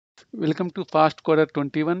Welcome to Fast Coder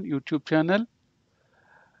 21 YouTube channel.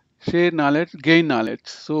 Share knowledge, gain knowledge.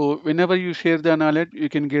 So whenever you share the knowledge, you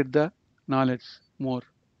can get the knowledge more.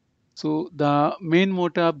 So the main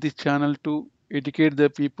motto of this channel to educate the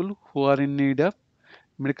people who are in need of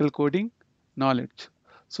medical coding knowledge.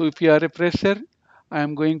 So if you are a fresher, I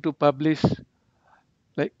am going to publish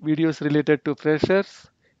like videos related to freshers.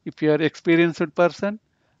 If you are experienced person,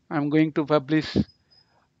 I am going to publish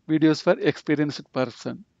videos for experienced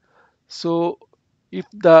person. So if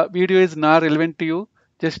the video is not relevant to you,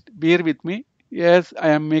 just bear with me. Yes, I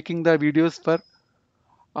am making the videos for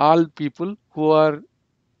all people who are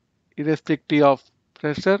irrespective of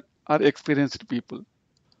fresher or experienced people.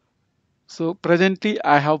 So presently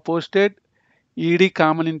I have posted ED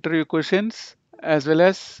common interview questions as well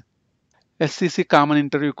as SCC common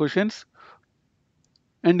interview questions,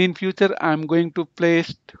 and in future I am going to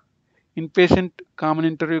place inpatient common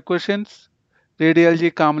interview questions,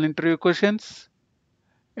 radiology common interview questions,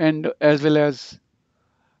 and as well as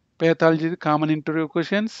pathology common interview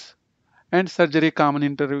questions and surgery common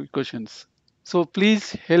interview questions. So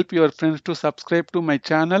please help your friends to subscribe to my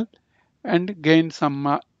channel and gain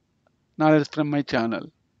some knowledge from my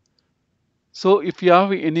channel. So if you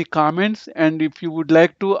have any comments and if you would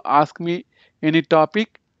like to ask me any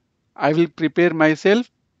topic, I will prepare myself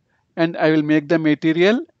and I will make the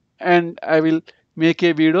material and I will make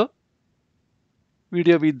a video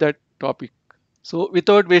with that topic. So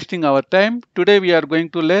without wasting our time, today we are going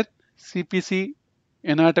to learn CPC,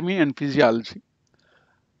 Anatomy and Physiology.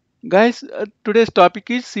 Guys, today's topic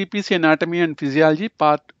is CPC Anatomy and Physiology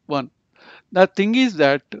Part 1. The thing is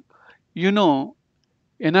that, you know,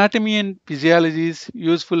 anatomy and physiology is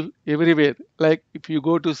useful everywhere. Like if you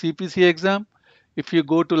go to CPC exam, if you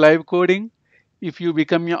go to live coding, if you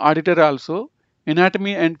become an auditor also,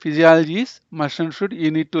 anatomy and physiology is must and should you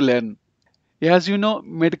need to learn. As you know,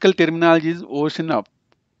 medical terminology is ocean of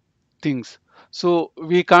things. So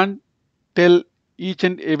we can't tell each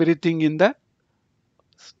and everything in the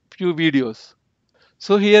few videos.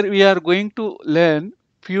 So here we are going to learn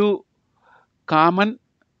few common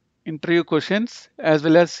interview questions as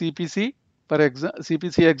well as CPC for exam,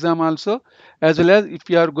 CPC exam also, as well as if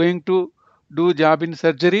you are going to do job in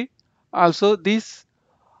surgery, also this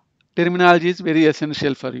terminology is very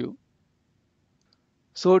essential for you.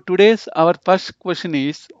 So today's our first question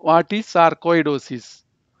is, what is sarcoidosis?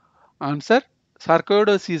 Answer: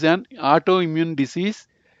 sarcoidosis is an autoimmune disease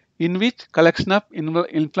in which collection of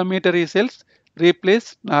inflammatory cells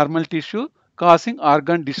replace normal tissue, causing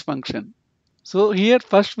organ dysfunction. So here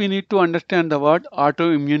first we need to understand the word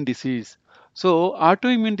autoimmune disease. So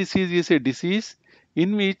autoimmune disease is a disease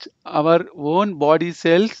in which our own body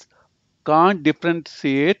cells can't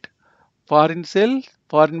differentiate foreign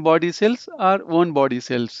body cells or own body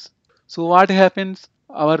cells. So what happens?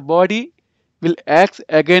 Our body will act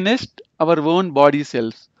against our own body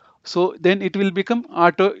cells. So then it will become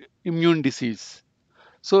autoimmune disease.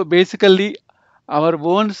 So basically our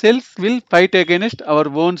own cells will fight against our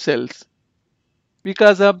own cells.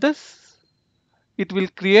 Because of this, it will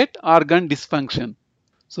create organ dysfunction.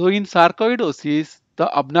 So in sarcoidosis, the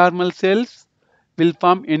abnormal cells will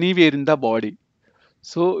form anywhere in the body.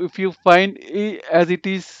 So if you find as it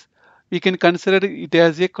is, we can consider it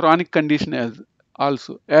as a chronic condition as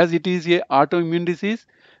also. As it is a autoimmune disease,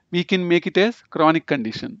 we can make it as chronic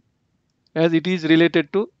condition as it is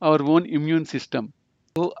related to our own immune system.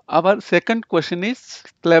 So our second question is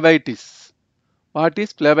phlebitis. What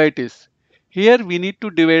is phlebitis? Here we need to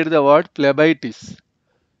divide the word phlebitis.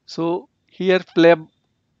 So here phleb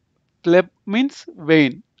means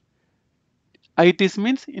vein. Itis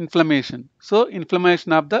means inflammation. So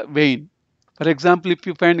inflammation of the vein. For example, if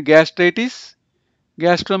you find gastritis,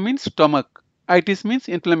 gastro means stomach. Itis means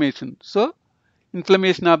inflammation. So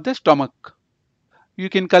inflammation of the stomach. You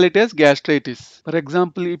can call it as gastritis. For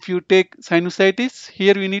example, if you take sinusitis,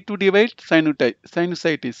 here we need to divide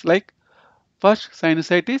sinusitis like first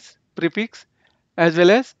sinusitis prefix as well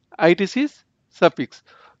as itis is suffix.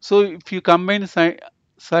 So if you combine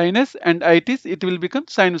sinus and itis, it will become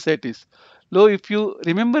sinusitis. So if you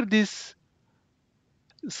remember these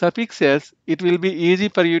suffixes, it will be easy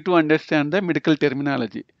for you to understand the medical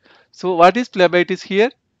terminology. So what is phlebitis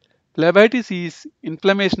here? Phlebitis is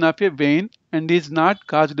inflammation of a vein and is not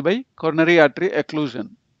caused by coronary artery occlusion.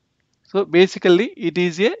 So basically it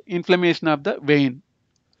is a inflammation of the vein.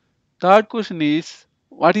 Third question is,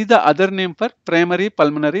 what is the other name for primary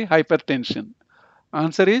pulmonary hypertension?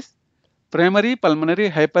 Answer is, primary pulmonary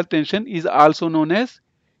hypertension is also known as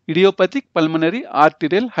idiopathic pulmonary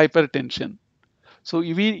arterial hypertension. So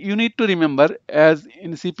you need to remember, as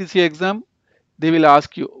in CPC exam, they will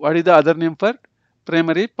ask you what is the other name for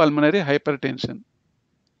primary pulmonary hypertension.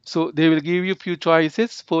 So they will give you few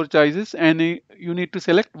choices, four choices, and you need to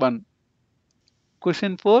select one.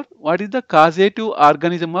 Question 4. What is the causative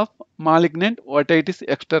organism of malignant otitis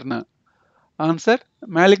externa? Answer.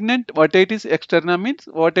 Malignant otitis externa means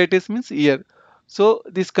otitis means ear. So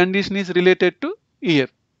this condition is related to ear.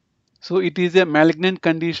 So it is a malignant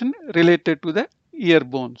condition related to the ear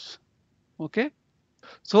bones. Okay.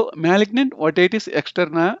 So malignant otitis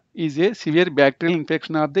externa is a severe bacterial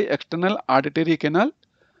infection of the external auditory canal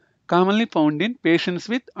commonly found in patients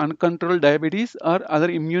with uncontrolled diabetes or other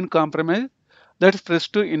immune compromise that spreads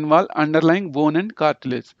to involve underlying bone and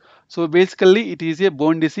cartilage. So basically it is a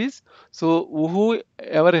bone disease. So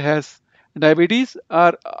whoever has diabetes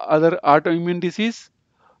or other autoimmune disease,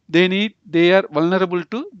 they are vulnerable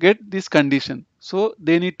to get this condition. So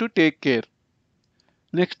they need to take care.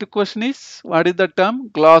 Next question is, what is the term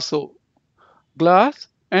glosso? Glass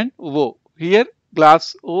and O. Here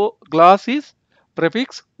glass is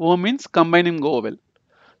prefix, O means combining vowel.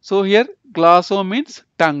 So here glosso means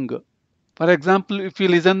tongue. For example, if you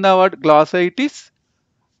listen the word glossitis,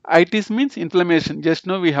 itis means inflammation. Just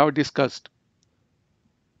now we have discussed.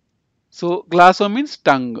 So glosso means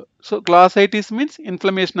tongue. So glossitis means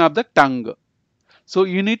inflammation of the tongue. So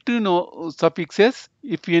you need to know suffixes.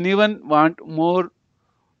 If anyone want more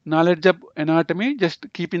knowledge of anatomy,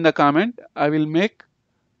 just keep in the comment. I will make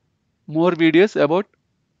more videos about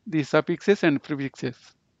the suffixes and prefixes.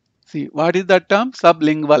 See, what is the term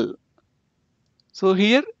sublingual? So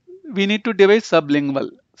here we need to divide sublingual.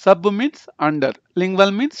 Sub means under, lingual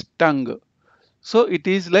means tongue. So it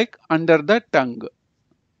is like under the tongue.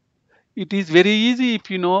 It is very easy if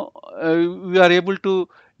you know we are able to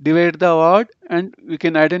divide the word and we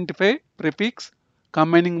can identify prefix,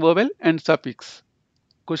 combining vowel and suffix.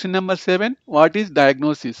 Question number 7. What is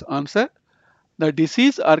diagnosis? Answer. The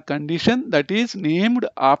disease or condition that is named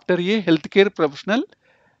after a healthcare professional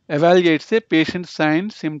evaluates a patient's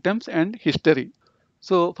signs, symptoms and history.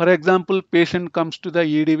 So for example, patient comes to the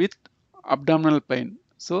ED with abdominal pain.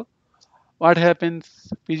 So what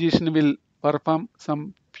happens? Physician will perform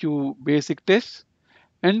some few basic tests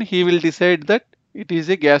and he will decide that it is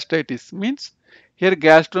a gastritis. Means here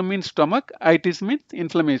gastro means stomach, itis means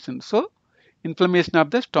inflammation. So inflammation of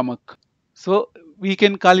the stomach. So we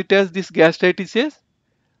can call it as this gastritis as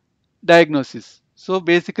diagnosis. So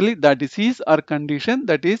basically the disease or condition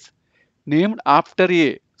that is named after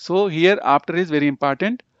a. So here after is very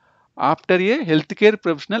important. After a healthcare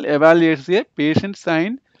professional evaluates a patient's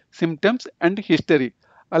sign, symptoms and history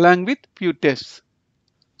along with few tests.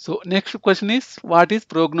 So next question is, what is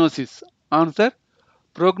prognosis? Answer.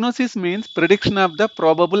 Prognosis means prediction of the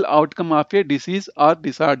probable outcome of a disease or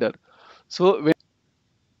disorder. So when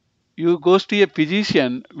you goes to a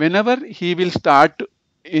physician, whenever he will start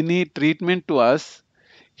any treatment to us,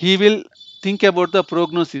 he will think about the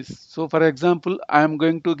prognosis. So for example, I am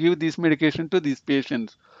going to give this medication to these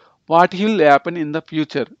patients. What will happen in the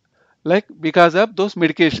future? Like because of those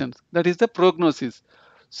medications, that is the prognosis.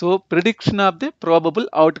 So prediction of the probable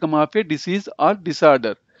outcome of a disease or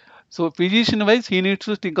disorder. So physician wise, he needs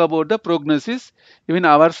to think about the prognosis. Even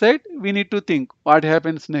our side, we need to think what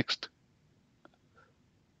happens next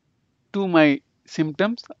to my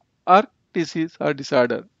symptoms or disease or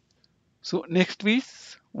disorder. So next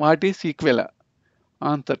is, what is sequela?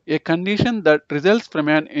 Answer. A condition that results from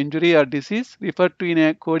an injury or disease referred to in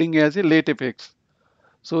a coding as a late effects.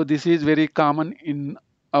 So this is very common in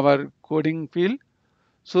our coding field.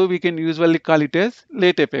 So we can usually call it as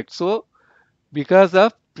late effect. So because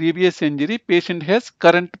of previous injury, patient has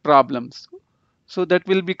current problems. So that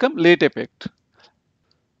will become late effect.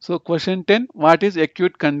 So question 10, what is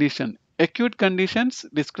acute condition? Acute conditions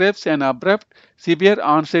describes an abrupt, severe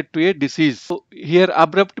onset to a disease. So here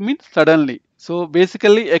abrupt means suddenly. So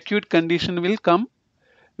basically acute condition will come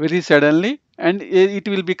very suddenly and it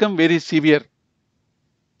will become very severe.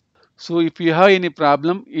 So if you have any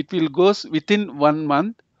problem, it will goes within 1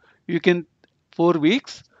 month. You can 4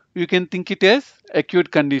 weeks. You can think it as acute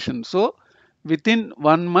condition. So within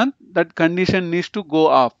 1 month, that condition needs to go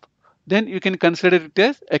off. Then you can consider it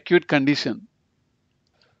as acute condition.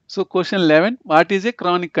 So question 11, what is a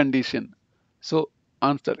chronic condition? So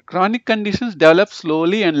answer, chronic conditions develop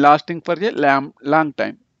slowly and lasting for a long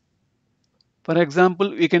time. For example,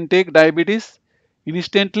 we can take diabetes.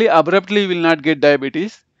 Instantly, abruptly, you will not get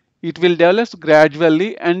diabetes. It will develop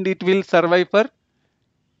gradually and it will survive for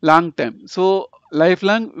long time. So,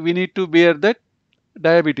 lifelong, we need to bear that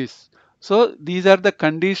diabetes. So, these are the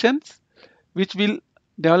conditions which will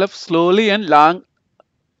develop slowly and long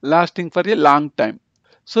lasting for a long time.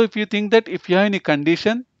 So, if you think that if you have any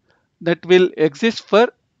condition that will exist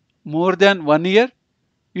for more than 1 year,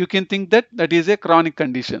 you can think that that is a chronic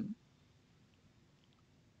condition.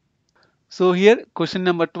 So here question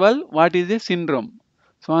number 12, what is a syndrome?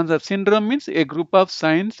 So answer, syndrome means a group of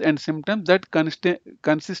signs and symptoms that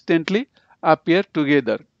consistently appear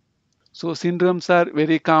together. So syndromes are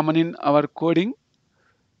very common in our coding.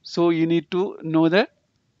 So you need to know the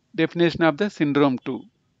definition of the syndrome too.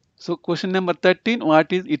 So question number 13,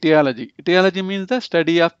 what is etiology? Etiology means the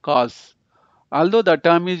study of cause. Although the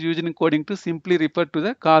term is used in coding to simply refer to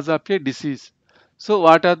the cause of a disease. So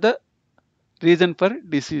what are the reason for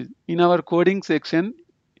disease? In our coding section,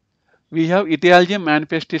 we have etiology and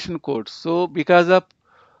manifestation codes. So because of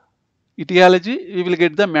etiology, we will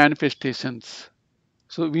get the manifestations.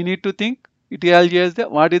 So we need to think etiology as the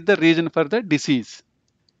what is the reason for the disease.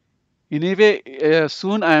 Anyway,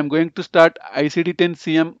 soon I am going to start ICD-10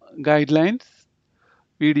 CM guidelines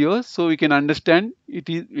videos so we can understand it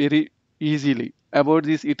is very easily about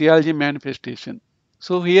this etiology manifestation.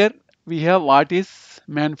 So here we have what is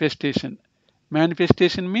manifestation.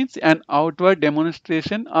 Manifestation means an outward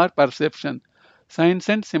demonstration or perception. Signs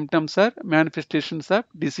and symptoms are manifestations of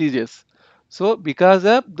diseases. So because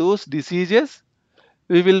of those diseases,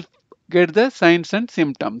 we will get the signs and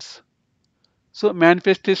symptoms. So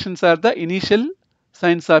manifestations are the initial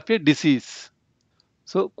signs of a disease.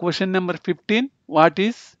 So question number 15, what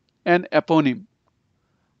is an eponym?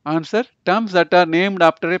 Answer, terms that are named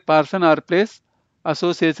after a person or place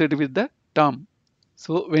associated with the term.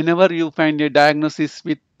 So whenever you find a diagnosis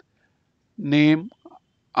with name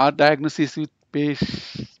or diagnosis with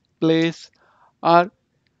place or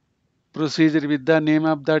procedure with the name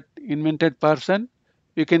of that invented person,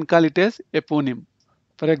 you can call it as eponym.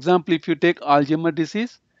 For example, if you take Alzheimer's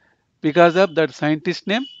disease, because of that scientist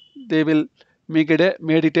name, they will made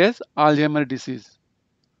it as Alzheimer's disease.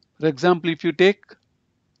 For example, if you take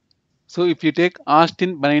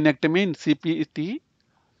Austin bunionectomy in CPT,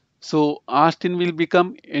 so Austin will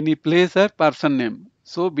become any place or person name.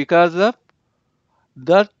 So because of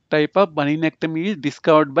that type of bunionectomy is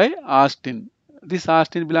discovered by Austin. This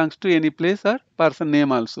Austin belongs to any place or person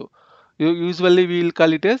name also. Usually we will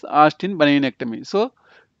call it as Austin bunionectomy. So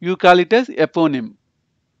you call it as eponym.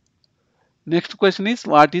 Next question is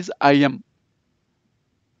what is IM?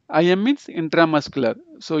 IM means intramuscular.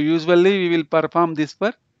 So usually we will perform this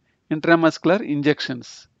for intramuscular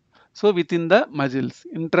injections. So within the muscles.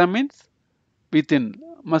 Intra means within.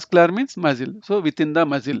 Muscular means muscle. So within the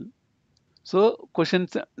muscle. So question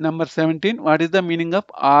number 17. What is the meaning of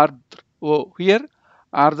arthro? Here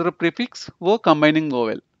arthro prefix O combining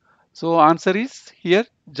vowel. So answer is here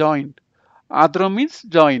joint. Arthro means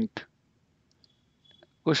joint.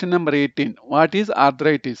 Question number 18. What is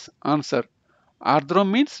arthritis? Answer. Arthro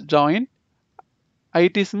means joint.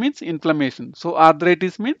 Itis means inflammation. So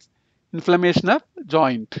arthritis means inflammation of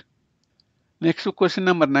joint. Next to question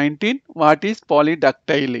number 19. What is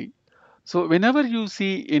polydactyly? So whenever you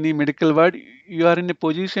see any medical word, you are in a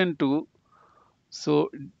position to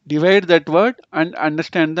divide that word and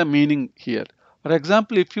understand the meaning here. For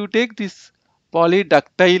example, if you take this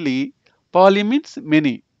polydactyly, poly means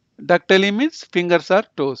many, dactyly means fingers or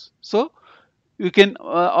toes. So you can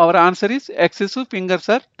our answer is excessive fingers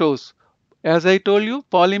or toes. As I told you,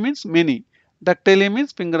 poly means many, dactyly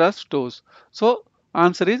means fingers or toes. So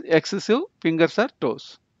answer is excessive fingers or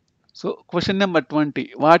toes. So question number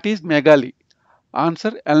 20. What is megaly?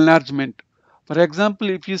 Answer, enlargement. For example,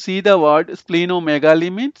 if you see the word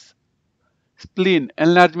splenomegaly means spleen,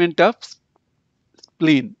 enlargement of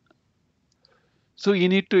spleen. So you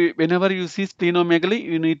need to, whenever you see splenomegaly,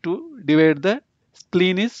 you need to divide the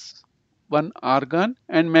spleen is one organ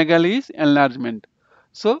and megaly is enlargement.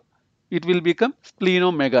 So it will become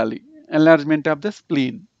splenomegaly, enlargement of the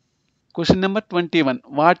spleen. Question number 21.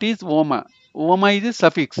 What is oma? Oma is a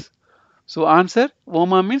suffix. So answer,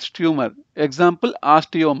 oma means tumor. Example,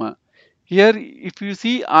 osteoma. Here if you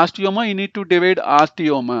see osteoma, you need to divide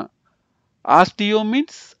osteoma. Osteo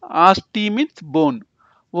means, means bone.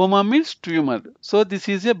 Oma means tumor. So this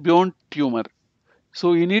is a bone tumor.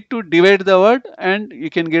 So you need to divide the word and you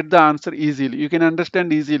can get the answer easily. You can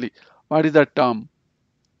understand easily what is the term.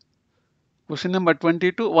 Question number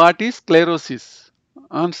 22. What is sclerosis?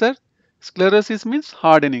 Answer, sclerosis means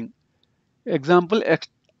hardening. Example,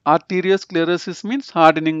 arteriosclerosis means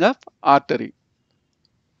hardening of artery.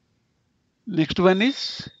 Next one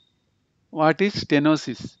is what is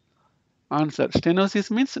stenosis? Answer, stenosis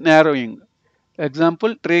means narrowing.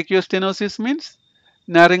 Example, tracheostenosis means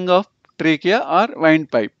narrowing of trachea or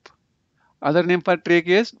windpipe. Other name for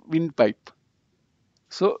trachea is windpipe.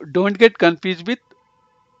 So don't get confused with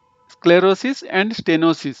sclerosis and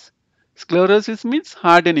stenosis. Sclerosis means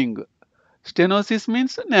hardening. Stenosis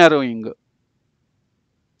means narrowing.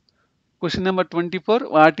 Question number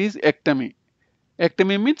 24. What is ectomy?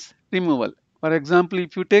 Ectomy means removal. For example,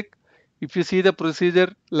 if you see the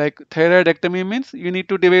procedure like thyroidectomy means you need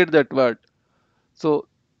to divide that word. So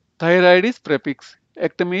thyroid is prefix,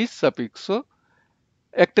 ectomy is suffix. So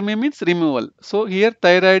ectomy means removal. So here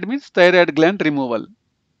thyroid means thyroid gland removal.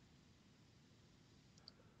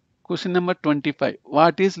 Question number 25.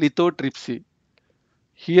 What is lithotripsy?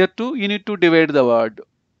 Here too you need to divide the word.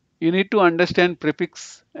 You need to understand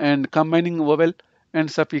prefix and combining vowel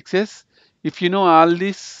and suffixes. If you know all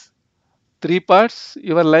these three parts,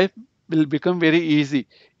 your life will become very easy.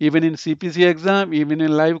 Even in CPC exam, even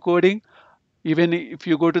in live coding, even if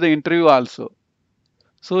you go to the interview also.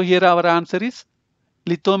 So here our answer is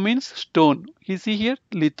litho means stone. You see here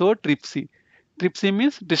lithotripsy. Tripsy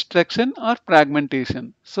means destruction or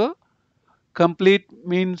fragmentation. So complete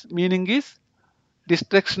meaning is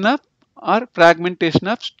destruction of or fragmentation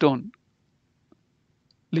of stone.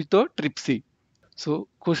 Lithotripsy. So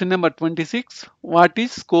question number 26. What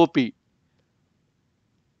is scopy?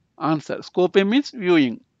 Answer. Scopy means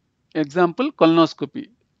viewing. Example colonoscopy.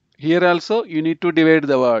 Here also you need to divide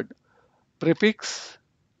the word. Prefix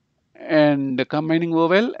and combining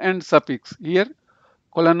vowel and suffix. Here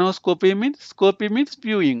scopy means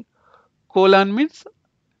viewing. Colon means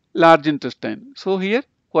large intestine. So here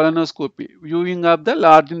colonoscopy, viewing of the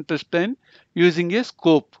large intestine using a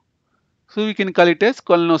scope. So we can call it as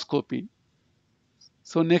colonoscopy.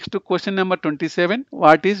 So next to question number 27,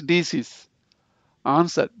 what is disease?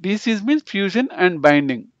 Answer. Disease means fusion and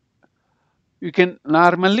binding. We can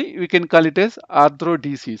call it as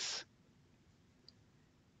arthrodesis.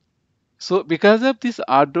 So because of this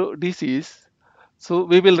arthrodesis, so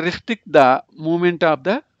we will restrict the movement of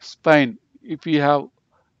the spine. If we have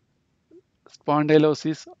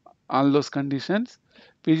spondylosis, all those conditions,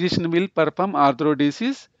 physician will perform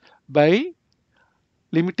arthrodesis by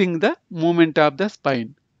limiting the movement of the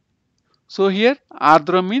spine. So here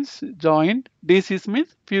arthro means joint, disease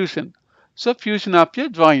means fusion. So fusion of a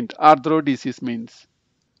joint, arthrodesis means.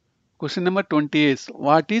 Question number 20 is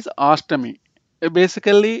what is ostomy?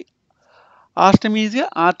 Basically, ostomy is a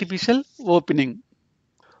artificial opening.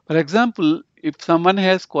 For example, if someone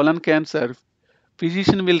has colon cancer,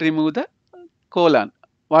 physician will remove the colon.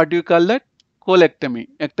 What do you call that? Colectomy.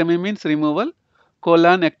 Ectomy means removal.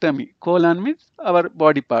 Colonectomy. Colon means our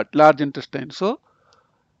body part, large intestine. So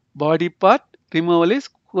body part removal is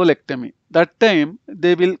colectomy. That time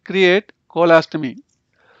they will create colostomy.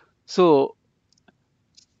 So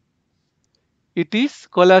it is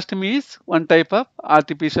colostomy is one type of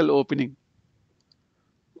artificial opening.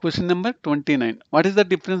 Question number 29. What is the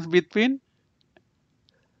difference between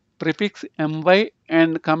prefix my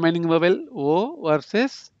and combining vowel o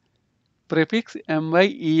versus prefix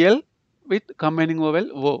myel with combining vowel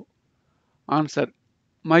o? Answer.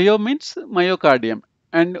 Myo means myocardium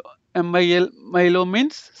and myelo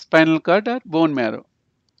means spinal cord or bone marrow.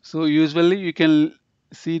 So usually you can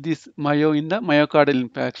see this myo in the myocardial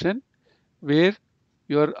infarction where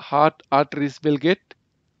your heart arteries will get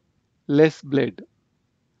less blood.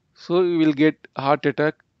 So you will get heart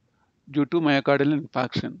attack due to myocardial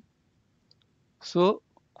infarction. So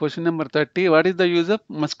question number 30, what is the use of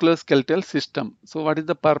musculoskeletal system? So what is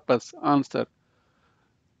the purpose? Answer.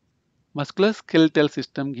 Musculoskeletal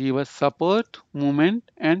system give us support,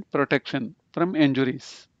 movement and protection from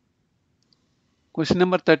injuries. Question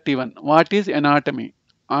number 31, what is anatomy?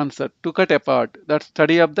 Answer. To cut apart, that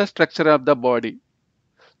study of the structure of the body.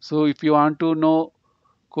 So if you want to know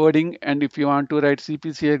coding and if you want to write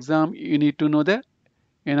CPC exam, you need to know the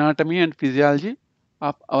anatomy and physiology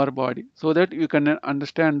of our body so that you can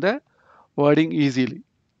understand the wording easily.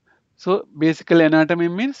 So basically anatomy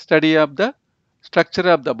means study of the structure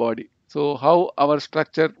of the body. So how our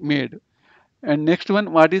structure made. And next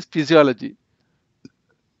one, what is physiology?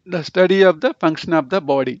 The study of the function of the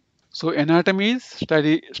body. So anatomy is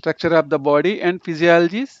study structure of the body and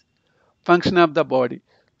physiology is function of the body.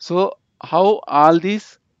 So how all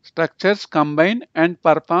these structures combine and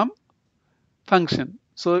perform function.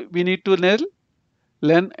 So we need to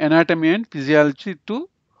learn anatomy and physiology to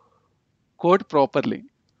code properly.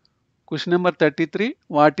 Question number 33,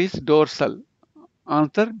 what is dorsal?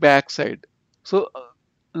 Answer, backside. So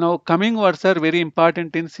now coming words are very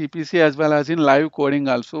important in CPC as well as in live coding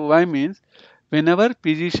also. Why means whenever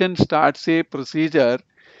physician starts a procedure,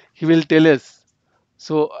 he will tell us.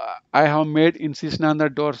 So I have made incision on the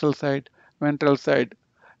dorsal side, ventral side,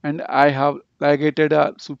 and I have ligated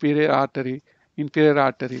a superior artery, inferior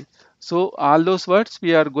artery. So all those words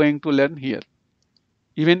we are going to learn here.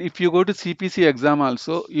 Even if you go to CPC exam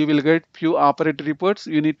also, you will get few operative reports.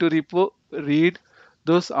 You need to read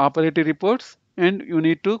those operative reports and you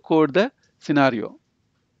need to code the scenario.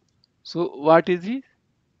 So what is the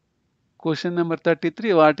question number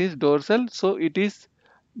 33? What is dorsal? So it is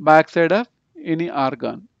backside of any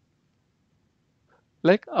organ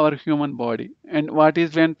like our human body. And what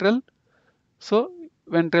is ventral? So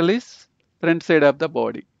ventral is front side of the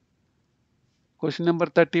body. Question number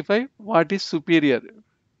 35. What is superior?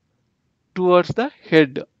 Towards the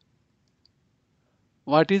head.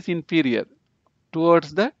 What is inferior?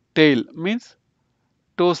 Towards the tail means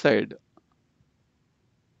toe side.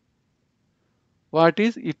 What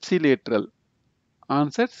is ipsilateral?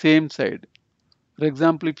 Answer same side. For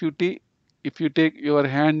example, if you take your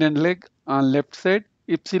hand and leg on left side,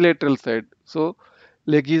 ipsilateral side. So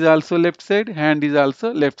leg is also left side, hand is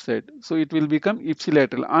also left side. So it will become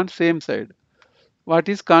ipsilateral on same side. What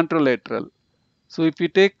is contralateral? So if you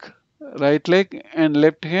take right leg and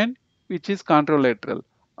left hand, which is contralateral,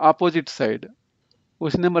 opposite side.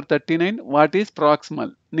 Question number 39. What is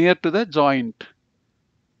proximal? Near to the joint.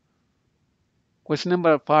 Question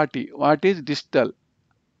number 40. What is distal?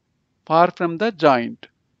 Far from the joint.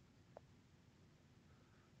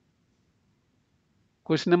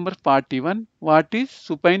 Question number 41. What is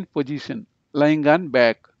supine position? Lying on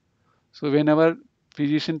back. So whenever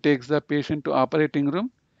physician takes the patient to operating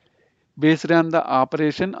room, based on the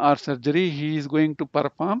operation or surgery he is going to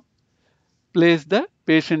perform, place the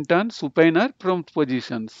patient on supine or prone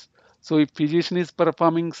positions. So if physician is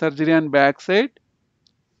performing surgery on back side,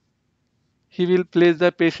 he will place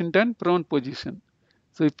the patient on prone position.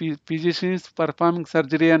 So if physician is performing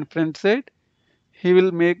surgery on front side, he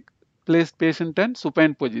will make place patient on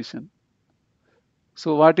supine position.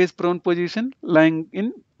 So what is prone position? Lying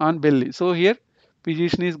in on belly. So here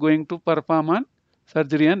physician is going to perform on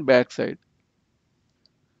surgery on back side.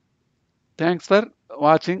 Thanks for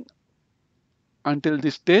watching until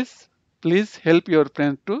this stage. Please help your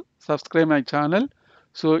friends to subscribe my channel.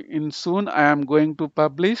 So in soon I am going to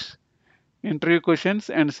publish interview questions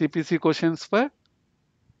and CPC questions for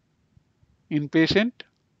inpatient,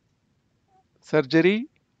 surgery,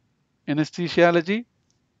 anesthesiology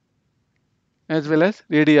as well as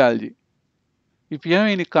radiology. If you have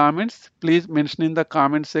any comments, please mention in the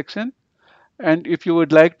comment section. And if you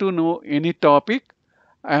would like to know any topic,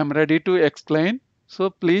 I am ready to explain. So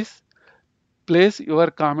please place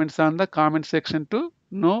your comments on the comment section to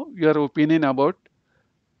know your opinion about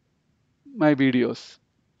my videos.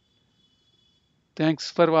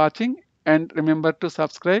 Thanks for watching and remember to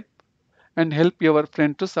subscribe and help your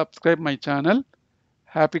friend to subscribe my channel.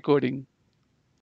 Happy coding.